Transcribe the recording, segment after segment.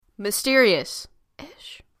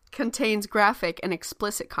Mysterious-ish. Contains graphic and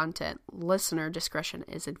explicit content. Listener discretion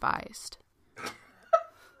is advised.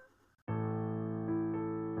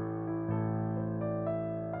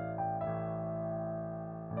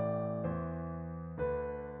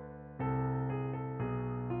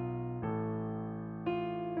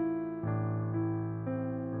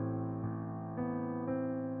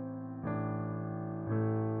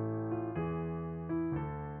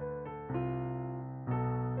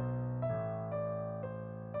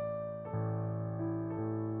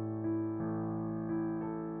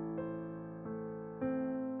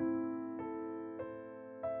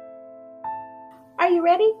 Are you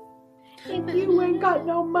ready? If you ain't got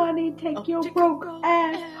no money, take your broke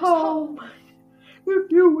ass home.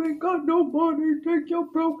 If you ain't got no money, take your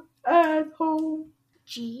broke ass home.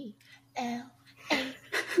 G-L-A.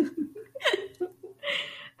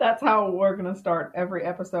 That's how we're going to start every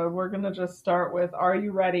episode. We're going to just start with, are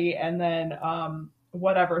you ready? And then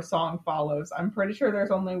whatever song follows. I'm pretty sure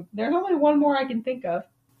there's only one more I can think of.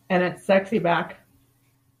 And it's Sexy Back.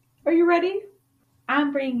 Are you ready?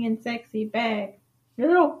 I'm bringing sexy back.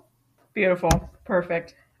 Yeah. Beautiful.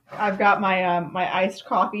 Perfect. I've got my my iced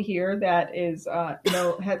coffee here that is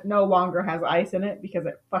no longer has ice in it because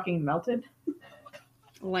it fucking melted.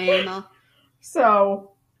 Lame.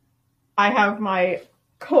 So I have my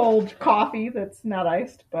cold coffee that's not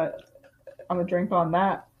iced, but I'm gonna drink on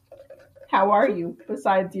that. How are you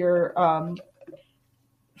besides your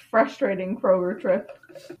frustrating Kroger trip?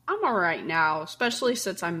 I'm alright now, especially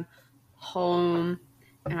since I'm home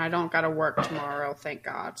and I don't gotta work tomorrow, thank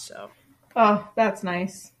God, so. Oh, that's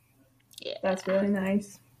nice. Yeah. That's really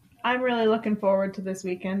nice. I'm really looking forward to this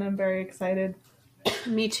weekend. I'm very excited.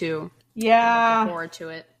 Me too. Yeah. I'm looking forward to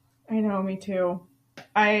it. I know, me too.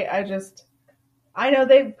 I know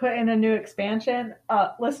they put in a new expansion.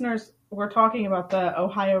 Listeners, we're talking about the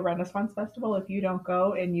Ohio Renaissance Festival. If you don't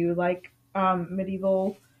go and you like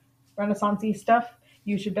medieval Renaissance-y stuff,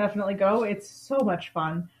 you should definitely go. It's so much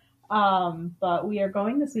fun. But we are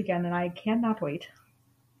going this weekend, and I cannot wait.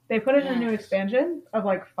 They put in a new expansion of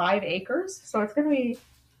like 5 acres, so it's going to be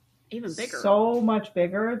even bigger. So much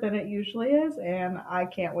bigger than it usually is, and I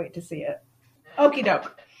can't wait to see it. Okie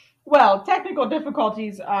doke. Well, technical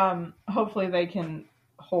difficulties, hopefully they can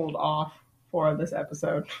hold off for this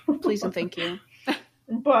episode. Please and thank you.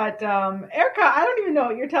 But, Erica, I don't even know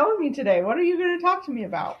what you're telling me today. What are you going to talk to me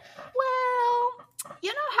about? Well,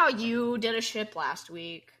 you know how you did a ship last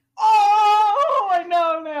week? Oh, I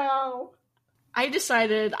know now. I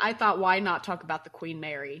thought, why not talk about the Queen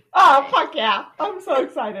Mary? Oh, fuck yeah. I'm so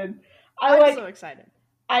excited. I'm so excited.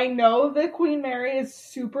 I know the Queen Mary is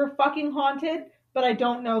super fucking haunted, but I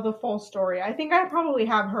don't know the full story. I think I probably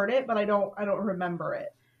have heard it, but I don't remember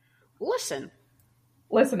it. Listening.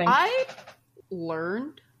 I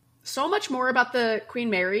learned so much more about the Queen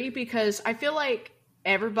Mary because I feel like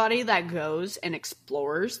everybody that goes and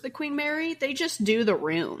explores the Queen Mary, they just do the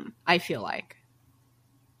room, I feel like.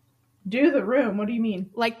 Do the room? What do you mean?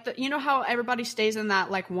 Like, you know how everybody stays in that,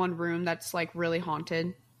 like, one room that's, like, really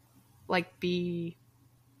haunted? Like,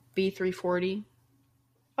 B340?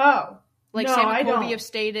 Oh. Like, no, Sam and Colby have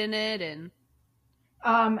stayed in it, and...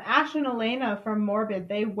 Ash and Elena from Morbid,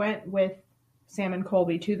 they went with Sam and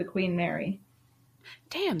Colby to the Queen Mary.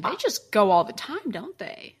 Damn, they just go all the time, don't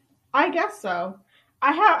they? I guess so.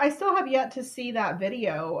 I still have yet to see that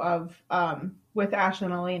video of, with Ash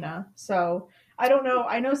and Elena, so... I don't know.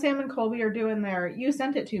 I know Sam and Colby are doing you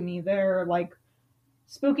sent it to me, their like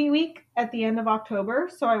spooky week at the end of October.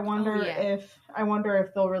 So I wonder if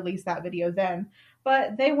they'll release that video then.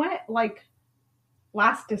 But they went like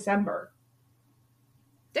last December.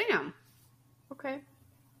 Damn. Okay.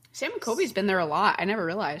 Sam and Colby's been there a lot. I never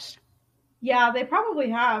realized. Yeah, they probably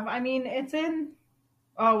have. I mean, it's in,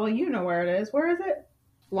 oh, well, you know where it is. Where is it?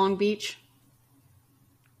 Long Beach.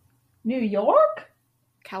 New York?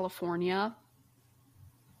 California.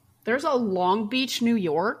 There's a Long Beach, New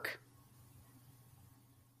York?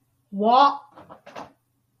 What?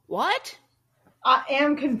 What? I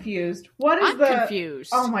am confused. I'm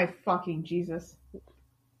confused. Oh my fucking Jesus.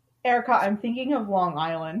 Erica, I'm thinking of Long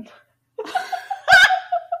Island.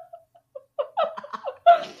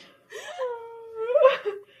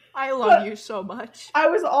 I love you so much. I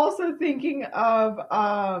was also thinking of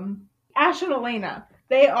Ash and Elena.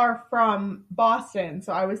 They are from Boston,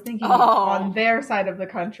 so I was thinking on their side of the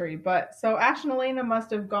country. But so Ash and Elena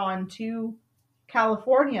must have gone to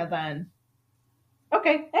California then.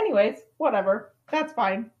 Okay, anyways, whatever. That's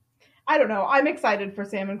fine. I don't know. I'm excited for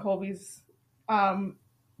Sam and Colby's,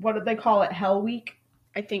 what did they call it? Hell Week?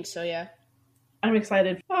 I think so, yeah. I'm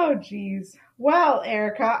excited. Oh, geez. Well,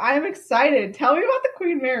 Erica, I'm excited. Tell me about the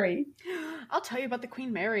Queen Mary. I'll tell you about the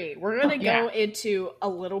Queen Mary. We're going to Yeah. go into a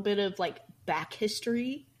little bit of like back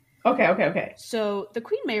history. Okay. So the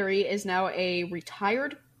Queen Mary is now a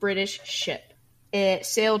retired British ship. It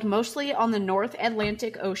sailed mostly on the North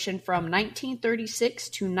Atlantic Ocean from 1936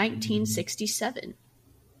 to 1967.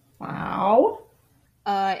 Wow.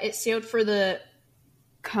 It sailed for the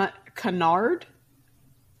Cunard.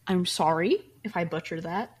 I'm sorry if I butchered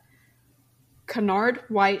that. Cunard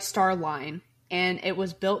White Star Line, and it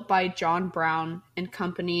was built by John Brown and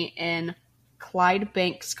Company in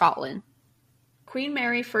Clydebank, Scotland. Queen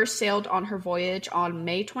Mary first sailed on her voyage on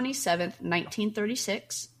May 27th,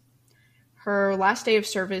 1936. Her last day of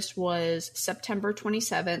service was September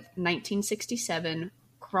 27th, 1967,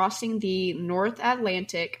 crossing the North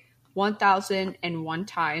Atlantic 1,001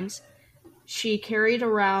 times. She carried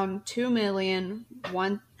around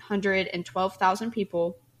 2,112,000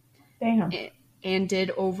 people. Damn. And did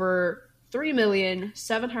over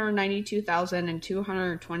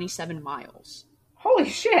 3,792,227 miles. Holy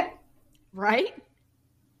shit. Right?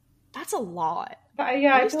 That's a lot.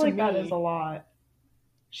 Yeah, I feel like that is a lot.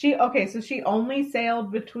 So she only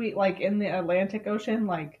sailed between, like, in the Atlantic Ocean,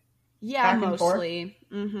 like, yeah, back and mostly.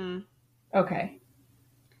 Forth? Mm-hmm. Okay.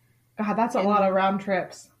 God, that's a lot of round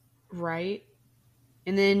trips. Right?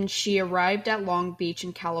 And then she arrived at Long Beach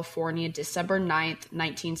in California December 9th,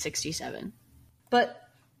 1967. But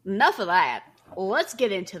enough of that. Let's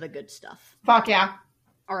get into the good stuff. Fuck yeah.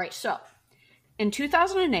 All right, so in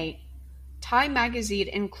 2008, Time magazine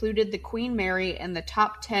included the Queen Mary in the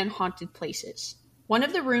top 10 haunted places. One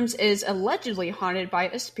of the rooms is allegedly haunted by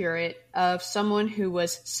a spirit of someone who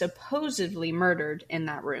was supposedly murdered in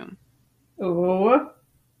that room. Ooh.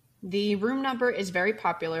 The room number is very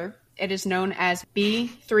popular. It is known as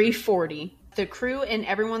B340. The crew and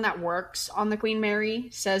everyone that works on the Queen Mary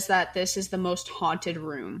says that this is the most haunted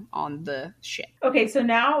room on the ship. Okay, so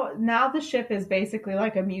now the ship is basically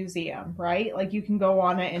like a museum, right? Like you can go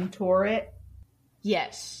on it and tour it?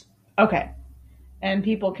 Yes. Okay. And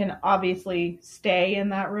people can obviously stay in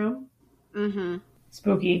that room? Mm-hmm.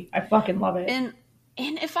 Spooky. I fucking love it. And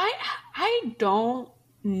if I don't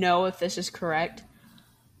know if this is correct,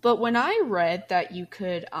 but when I read that you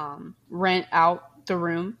could rent out the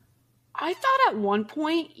room, I thought at one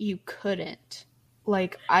point you couldn't.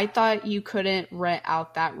 Like, I thought you couldn't rent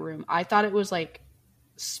out that room. I thought it was, like,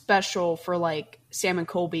 special for, like, Sam and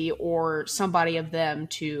Colby or somebody of them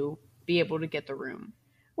to be able to get the room.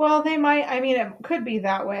 Well, they might, I mean, it could be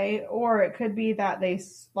that way, or it could be that they,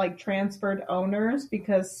 like, transferred owners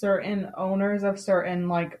because certain owners of certain,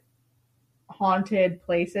 like, haunted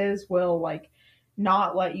places will, like,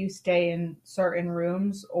 not let you stay in certain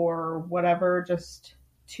rooms or whatever just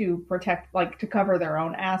to protect, like, to cover their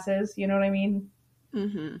own asses, you know what I mean?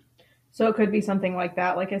 Mm-hmm. So it could be something like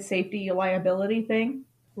that, like a safety liability thing.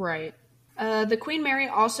 Right. The Queen Mary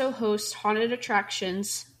also hosts haunted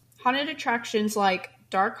attractions like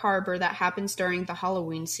Dark Harbor that happens during the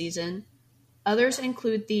Halloween season. Others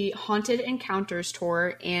include the Haunted Encounters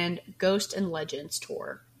Tour and Ghost and Legends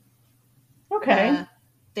Tour. Okay.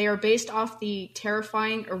 They are based off the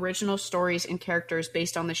terrifying original stories and characters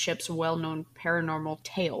based on the ship's well-known paranormal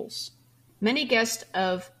tales. Many guests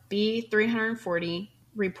of B340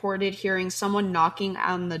 reported hearing someone knocking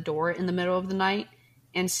on the door in the middle of the night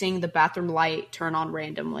and seeing the bathroom light turn on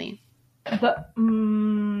randomly. I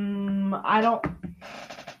don't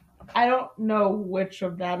know which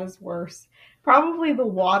of that is worse. Probably the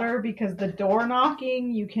water, because the door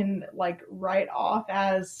knocking you can, like, write off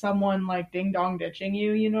as someone, like, ding dong ditching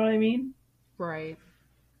you, you know what I mean? Right.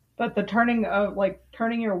 But the turning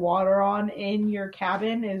your water on in your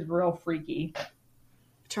cabin is real freaky.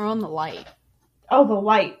 Turn on the light. Oh, the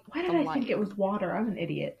light. Why did I think it was water? I'm an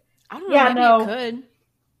idiot. I don't know. Maybe it could.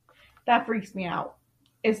 That freaks me out.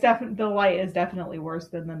 The light is definitely worse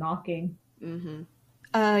than the knocking.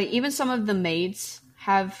 Mm-hmm. Even some of the maids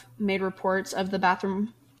have made reports of the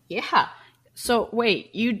bathroom. Yeah. So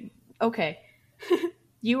wait, okay?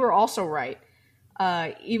 You were also right.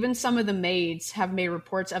 Even some of the maids have made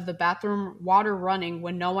reports of the bathroom water running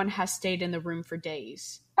when no one has stayed in the room for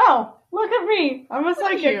days. Oh, look at me! I'm a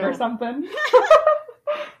psychic or something.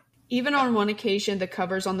 Even on one occasion, the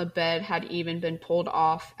covers on the bed had even been pulled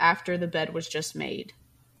off after the bed was just made.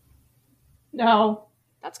 No.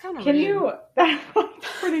 That's kind of rude. That's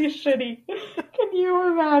pretty shitty. Can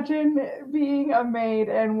you imagine being a maid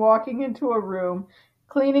and walking into a room,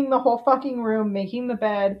 cleaning the whole fucking room, making the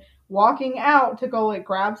bed, walking out to go, like,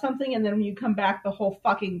 grab something, and then when you come back, the whole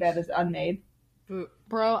fucking bed is unmade?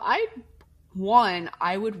 Bro, one,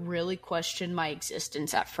 I would really question my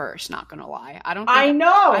existence at first, not gonna lie. I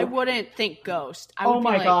know! I wouldn't think ghost. Oh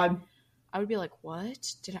my god. I would be like,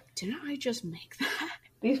 what? Didn't I just make that?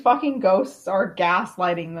 These fucking ghosts are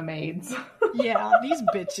gaslighting the maids. Yeah, these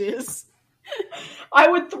bitches. I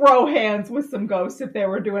would throw hands with some ghosts if they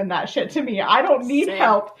were doing that shit to me. I don't need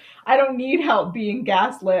help. I don't need help being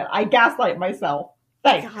gaslit. I gaslight myself.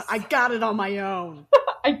 Thanks. God, I got it on my own.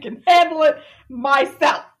 I can handle it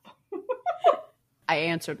myself. I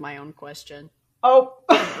answered my own question. Oh.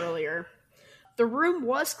 Earlier. The room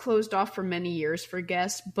was closed off for many years for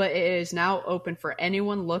guests, but it is now open for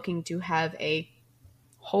anyone looking to have a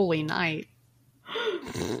holy night.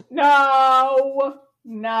 No,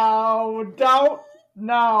 don't,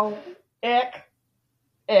 no, ick.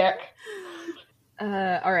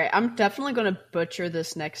 Alright, I'm definitely gonna butcher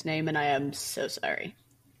this next name, and I am so sorry.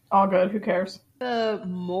 All good, who cares?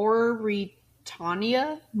 Mauritania?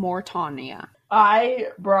 I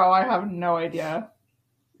have no idea.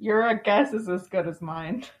 Your guess is as good as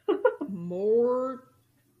mine.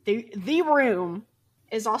 The room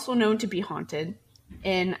is also known to be haunted.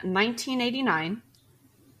 In 1989,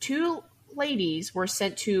 2 ladies were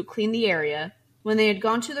sent to clean the area. When they had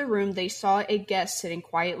gone to the room, they saw a guest sitting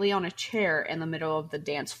quietly on a chair in the middle of the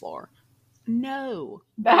dance floor. No.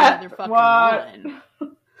 That's what?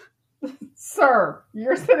 Sir,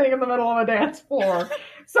 you're sitting in the middle of a dance floor.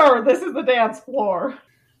 Sir, this is the dance floor.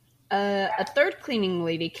 A third cleaning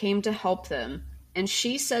lady came to help them, and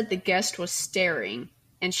she said the guest was staring,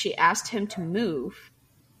 and she asked him to move.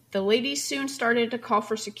 The ladies soon started to call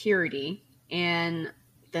for security, and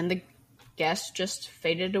then the guest just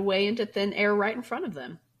faded away into thin air right in front of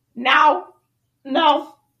them. No,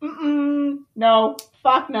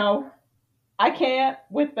 fuck no. I can't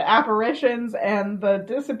with the apparitions and the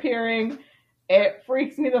disappearing. It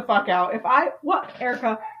freaks me the fuck out.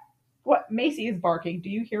 Erica? What? Macy is barking. Do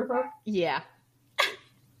you hear her? Yeah.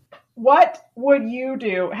 What would you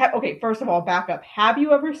do? Okay, first of all, back up. Have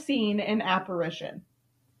you ever seen an apparition?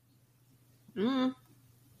 Yeah,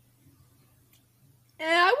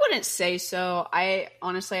 I wouldn't say so. I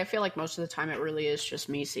feel like most of the time it really is just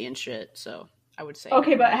me seeing shit, so I would say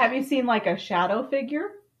okay, but have you seen like a shadow figure?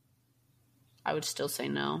 I would still say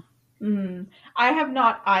no. I have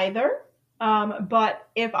not either. But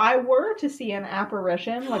if I were to see an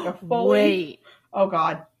apparition, like a fully... Wait. Oh,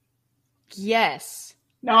 God. Yes.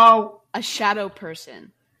 No. A shadow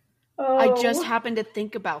person. Oh. I just happened to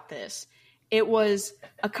think about this. It was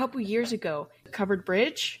a couple years ago. Covered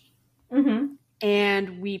bridge. Mm-hmm.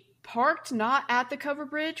 And we parked not at the covered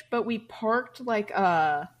bridge, but we parked like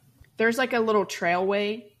there's like a little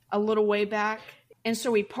trailway a little way back. And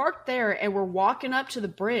so we parked there and we're walking up to the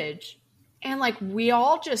bridge. And like we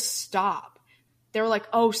all just stop. They were like,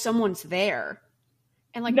 oh, someone's there.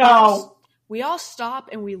 And like, no. We all stop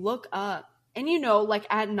and we look up. And you know, like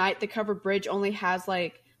at night, the covered bridge only has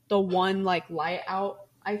like the one like light out,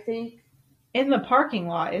 I think. In the parking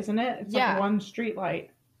lot, isn't it? It's like one street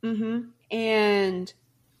light. Mm-hmm. And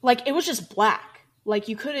like, it was just black. Like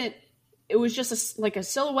you couldn't, it was just like a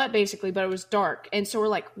silhouette basically, but it was dark. And so we're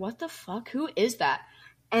like, what the fuck? Who is that?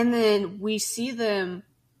 And then we see them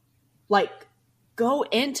like go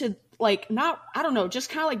into like, not, I don't know, just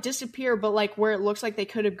kind of like disappear, but like where it looks like they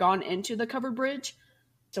could have gone into the covered bridge.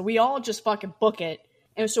 So we all just fucking book it.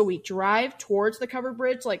 And so we drive towards the covered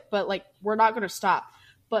bridge, like, but like, we're not going to stop.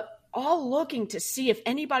 But all looking to see if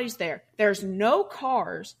anybody's there. There's no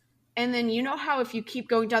cars. And then you know how if you keep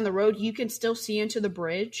going down the road, you can still see into the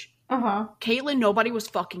bridge? Uh-huh. Caitlin, nobody was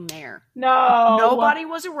fucking there. No. Nobody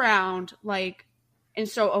was around. Like, and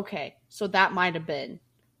so, okay. So that might have been.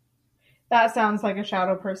 That sounds like a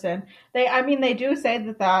shadow person. They do say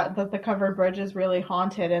that the covered bridge is really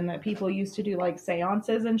haunted and that people used to do like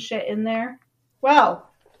seances and shit in there. Well,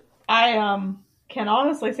 I can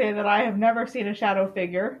honestly say that I have never seen a shadow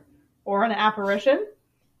figure or an apparition,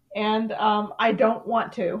 and I don't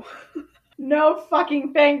want to. No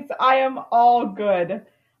fucking thanks. I am all good.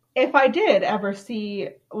 If I did ever see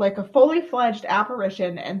like a fully fledged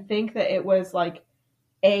apparition and think that it was like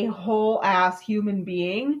a whole ass human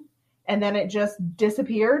being, and then it just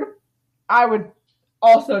disappeared, I would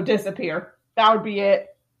also disappear. That would be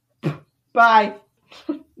it. Bye.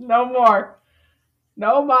 No more.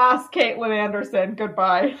 No mas, Caitlin Anderson.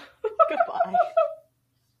 Goodbye. Goodbye.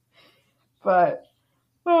 But,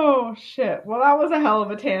 oh shit. Well, that was a hell of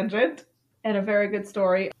a tangent and a very good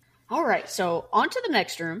story. All right, so on to the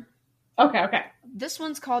next room. Okay. This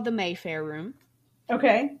one's called the Mayfair Room.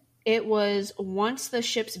 Okay. It was once the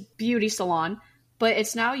ship's beauty salon, but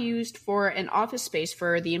it's now used for an office space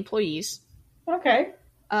for the employees. Okay.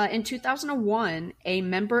 In 2001, a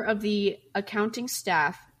member of the accounting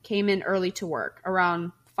staff came in early to work,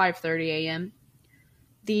 around 5:30 a.m.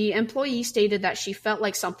 The employee stated that she felt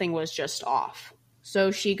like something was just off.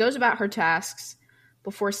 So she goes about her tasks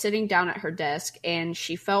before sitting down at her desk, and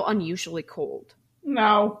she felt unusually cold.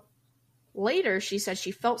 No. Later, she said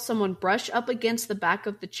she felt someone brush up against the back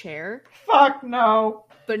of the chair. Fuck no.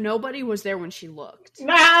 But nobody was there when she looked.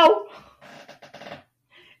 No!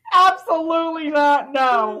 Absolutely not.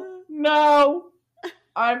 No. No.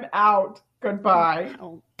 I'm out. Goodbye.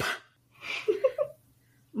 Oh.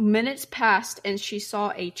 Minutes passed, and she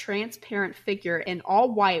saw a transparent figure in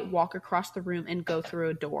all white walk across the room and go through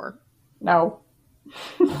a door. No.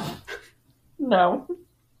 No.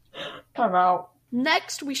 I'm out.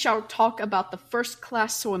 Next, we shall talk about the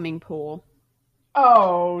first-class swimming pool.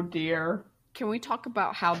 Oh, dear. Can we talk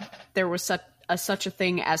about how there was such a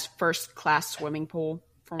thing as first-class swimming pool?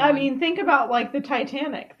 I mean, think about, like, the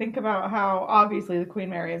Titanic. Think about how, obviously, the Queen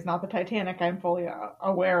Mary is not the Titanic. I'm fully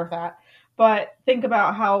aware of that. But think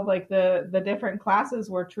about how, like, the different classes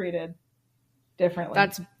were treated differently.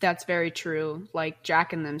 That's very true. Like,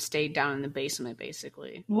 Jack and them stayed down in the basement,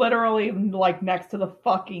 basically. Literally, like, next to the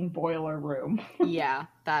fucking boiler room. Yeah,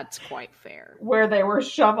 that's quite fair. Where they were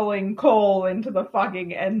shoveling coal into the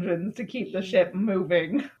fucking engines to keep the ship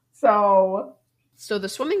moving. So the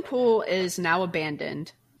swimming pool is now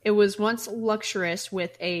abandoned. It was once luxurious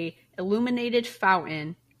with a illuminated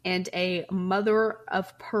fountain and a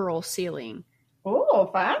mother-of-pearl ceiling. Oh,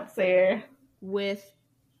 fancy. With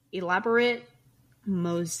elaborate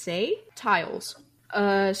mosaic tiles.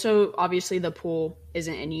 So obviously the pool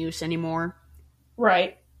isn't in use anymore.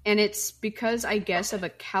 Right. And it's because, I guess, of a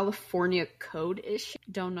California code issue.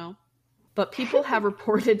 Don't know. But people have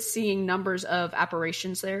reported seeing numbers of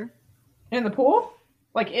apparitions there. In the pool?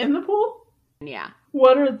 Like in the pool? Yeah.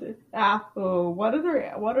 What are the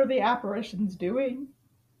apparitions doing?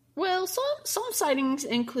 Well, some sightings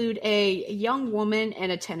include a young woman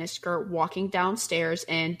in a tennis skirt walking downstairs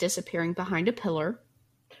and disappearing behind a pillar.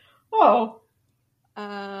 Oh.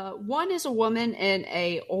 One is a woman in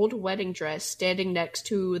a old wedding dress standing next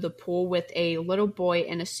to the pool with a little boy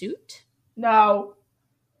in a suit. No,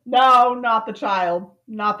 not the child.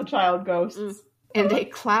 Not the child ghosts. And a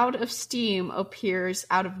cloud of steam appears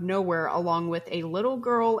out of nowhere along with a little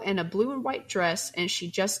girl in a blue and white dress, and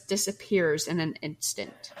she just disappears in an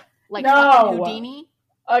instant. Like fucking Houdini.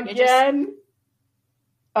 Again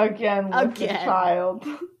with the child.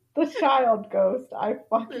 The child ghost. I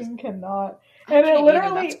fucking cannot. And it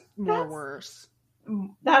literally... That's worse.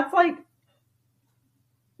 That's like...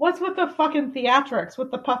 What's with the fucking theatrics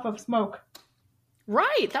with the puff of smoke?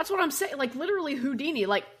 Right, that's what I'm saying. Like, literally Houdini.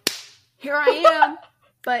 Like, here I am,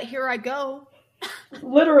 but here I go.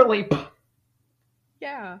 Literally.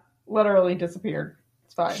 Yeah. Literally disappeared.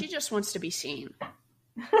 It's fine. She just wants to be seen.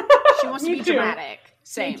 She wants to be dramatic.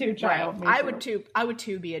 Same. Me too, child. Right. I would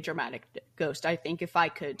too be a dramatic ghost, I think, if I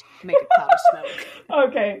could make a cloud of smoke.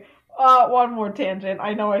 Okay. One more tangent.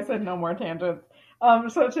 I know I said no more tangents.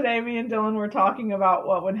 So today me and Dylan were talking about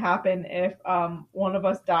what would happen if one of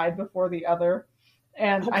us died before the other.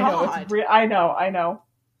 And I know it's I know.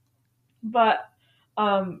 But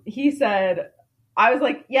he said, I was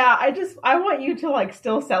like, yeah, I want you to like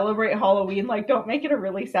still celebrate Halloween. Like, don't make it a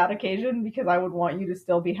really sad occasion because I would want you to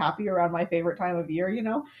still be happy around my favorite time of year, you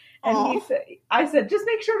know? And I said, just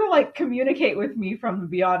make sure to like communicate with me from the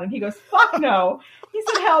beyond. And he goes, fuck no. He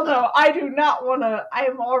said, hell no, I do not want to. I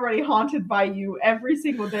am already haunted by you every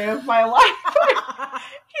single day of my life.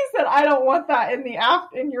 He said, I don't want that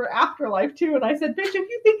in your afterlife too. And I said, bitch, if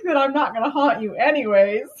you think that I'm not going to haunt you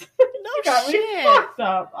anyways, you got me fucked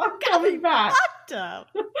up. I'm coming back. Up.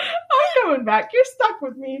 I'm coming back. You're stuck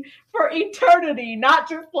with me for eternity, not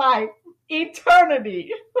just life.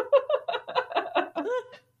 Eternity.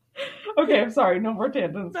 Okay, I'm sorry. No more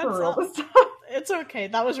tangents for real this time. It's okay.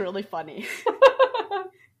 That was really funny.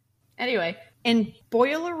 Anyway, in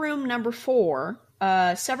boiler room number 4,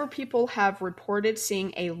 several people have reported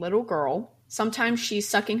seeing a little girl. Sometimes she's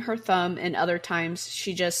sucking her thumb, and other times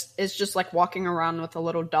she is just like walking around with a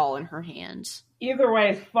little doll in her hands. Either way,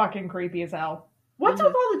 it's fucking creepy as hell. What's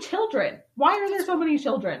with all the children? Why are there so many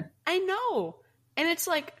children? I know. And it's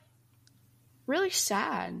like really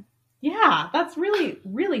sad. Yeah, that's really,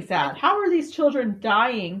 really sad. How are these children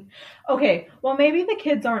dying? Okay, well, maybe the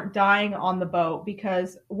kids aren't dying on the boat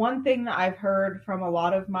because one thing that I've heard from a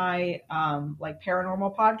lot of my like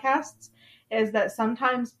paranormal podcasts is that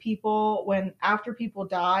sometimes people, after people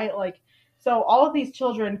die, like, so all of these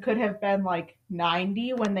children could have been like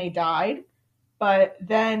 90 when they died, but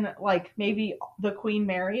then, like, maybe the Queen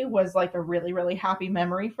Mary was, like, a really, really happy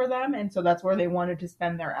memory for them, and so that's where they wanted to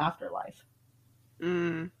spend their afterlife.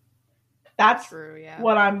 That's true, yeah.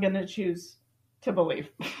 what I'm going to choose to believe.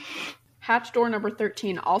 Hatch door number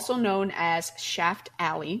 13, also known as Shaft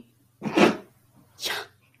Alley.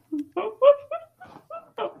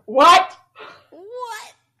 What?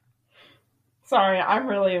 What? Sorry, I'm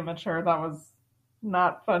really immature. That was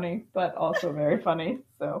not funny, but also very funny.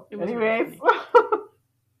 So, anyways.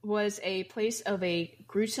 Was a place of a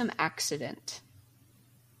gruesome accident.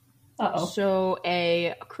 Uh-oh. So,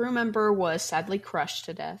 a crew member was sadly crushed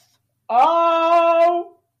to death.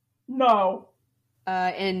 Oh, no.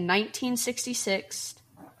 In 1966,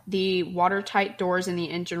 the watertight doors in the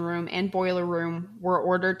engine room and boiler room were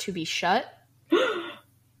ordered to be shut.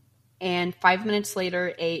 And 5 minutes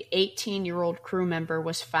later, a 18-year-old crew member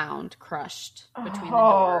was found crushed between the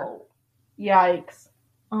door. Yikes.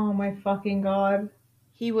 Oh my fucking God.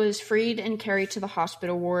 He was freed and carried to the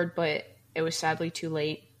hospital ward, but it was sadly too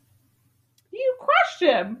late. You crushed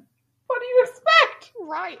him. What do you expect?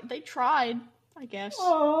 Right, they tried, I guess.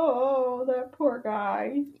 Oh, that poor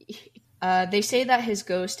guy. They say that his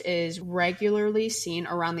ghost is regularly seen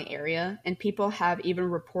around the area, and people have even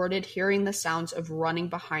reported hearing the sounds of running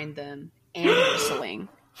behind them and whistling.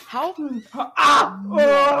 How?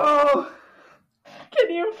 Oh.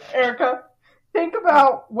 Can you, Erica, think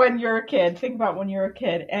about when you're a kid. Think about when you're a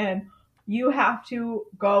kid and you have to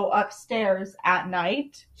go upstairs at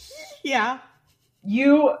night. Yeah.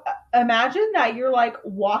 You imagine that you're like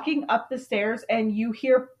walking up the stairs and you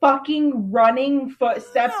hear fucking running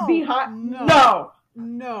footsteps behind.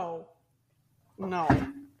 No.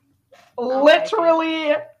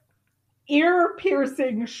 Literally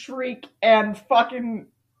ear-piercing shriek and fucking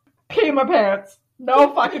pee my pants.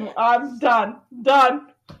 No fucking, I'm done.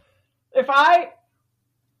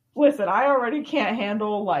 Listen, I already can't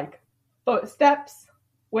handle like footsteps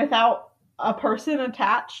without a person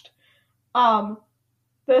attached.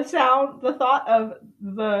 The thought of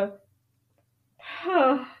the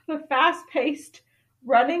fast-paced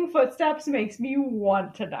running footsteps makes me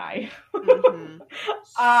want to die. Mm-hmm.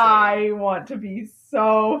 I want to be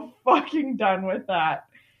so fucking done with that.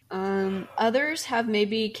 Others have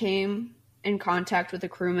maybe came in contact with the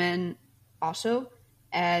crewmen also,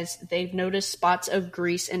 as they've noticed spots of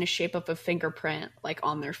grease in the shape of a fingerprint, like,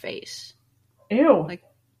 on their face. Ew. Like,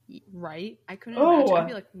 right? I couldn't imagine. I'd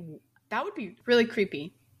be like, that would be really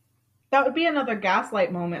creepy. That would be another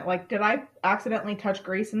gaslight moment. Like, did I accidentally touch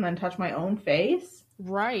grease and then touch my own face?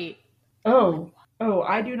 Right. Oh,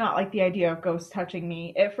 I do not like the idea of ghosts touching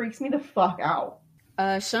me. It freaks me the fuck out.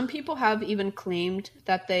 Some people have even claimed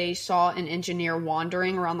that they saw an engineer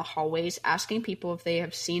wandering around the hallways asking people if they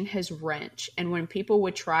have seen his wrench, and when people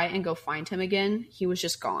would try and go find him again, he was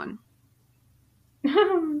just gone.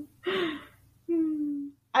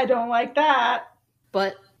 I don't like that.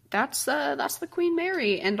 But that's the Queen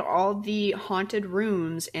Mary and all the haunted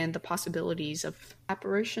rooms and the possibilities of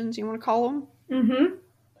apparitions, you want to call them? Mm-hmm.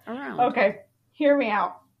 Around. Okay, hear me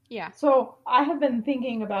out. Yeah. So I have been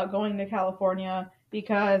thinking about going to California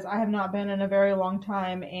because I have not been in a very long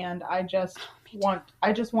time, and I just want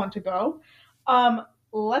to go.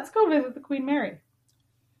 Let's go visit the Queen Mary.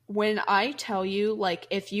 When I tell you, like,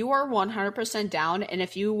 if you are 100% down and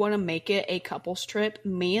if you want to make it a couples trip,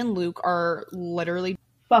 me and Luke are literally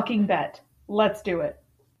fucking bet. Let's do it.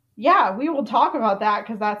 Yeah, we will talk about that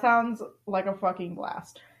because that sounds like a fucking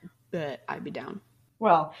blast. But I'd be down.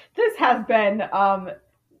 Well, this has been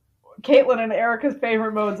Caitlin and Erica's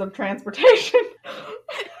favorite modes of transportation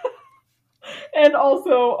and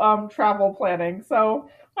also travel planning. So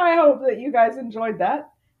I hope that you guys enjoyed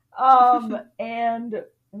that. And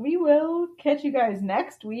we will catch you guys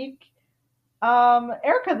next week.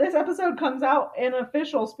 Erica, this episode comes out in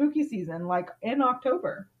official spooky season, like in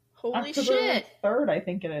October. Holy October shit. 3rd, I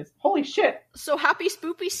think it is. Holy shit. So happy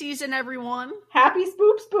spoopy season, everyone. Happy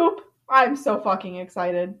spoop. I'm so fucking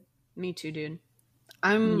excited. Me too, dude.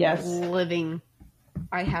 I'm living.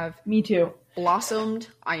 I have Me too. blossomed.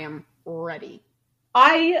 I am ready.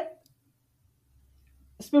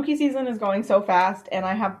 Spooky season is going so fast, and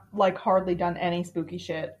I have like hardly done any spooky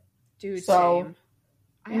shit. Dude, so same.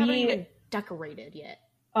 I haven't even decorated yet.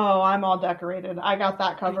 Oh, I'm all decorated. I got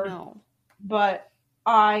that covered. I know. But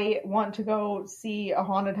I want to go see a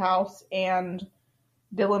haunted house, and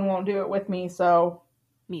Dylan won't do it with me, so...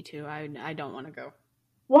 Me too. I don't want to go.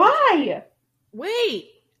 Why? Wait!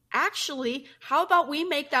 Actually, how about we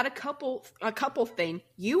make that a couple thing?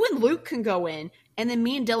 You and Luke can go in, and then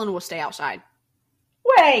me and Dylan will stay outside.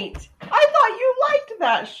 Wait! I thought you liked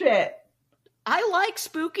that shit! I like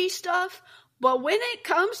spooky stuff, But when it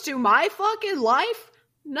comes to my fucking life,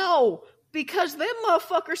 no. Because them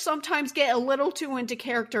motherfuckers sometimes get a little too into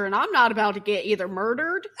character, and I'm not about to get either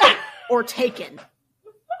murdered or taken.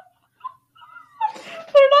 They're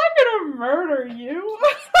not gonna murder you.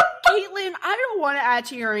 Caitlin, I don't want to add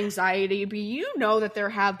to your anxiety, but you know that there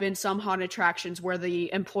have been some haunted attractions where the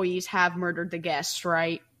employees have murdered the guests,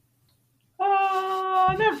 right?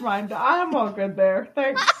 Never mind. I'm all good there.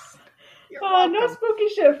 Thanks. Welcome. No spooky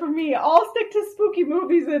shit for me. I'll stick to spooky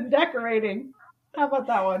movies and decorating. How about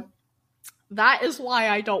that one? That is why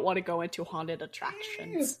I don't want to go into haunted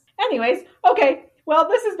attractions. Anyways, okay. Well,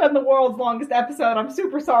 this has been the world's longest episode. I'm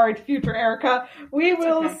super sorry to future Erica. We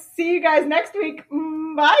will see you guys next week.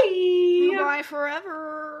 Bye. Bye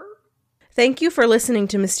forever. Thank you for listening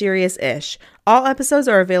to Mysterious-ish. All episodes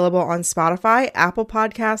are available on Spotify, Apple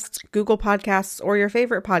Podcasts, Google Podcasts, or your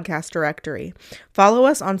favorite podcast directory. Follow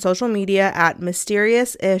us on social media at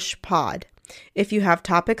Mysterious-ish Pod. If you have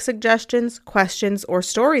topic suggestions, questions, or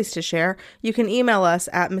stories to share, you can email us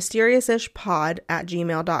at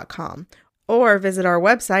mysteriousishpod@gmail.com or visit our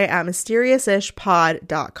website at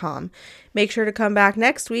mysteriousishpod.com. Make sure to come back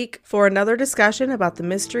next week for another discussion about the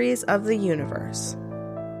mysteries of the universe.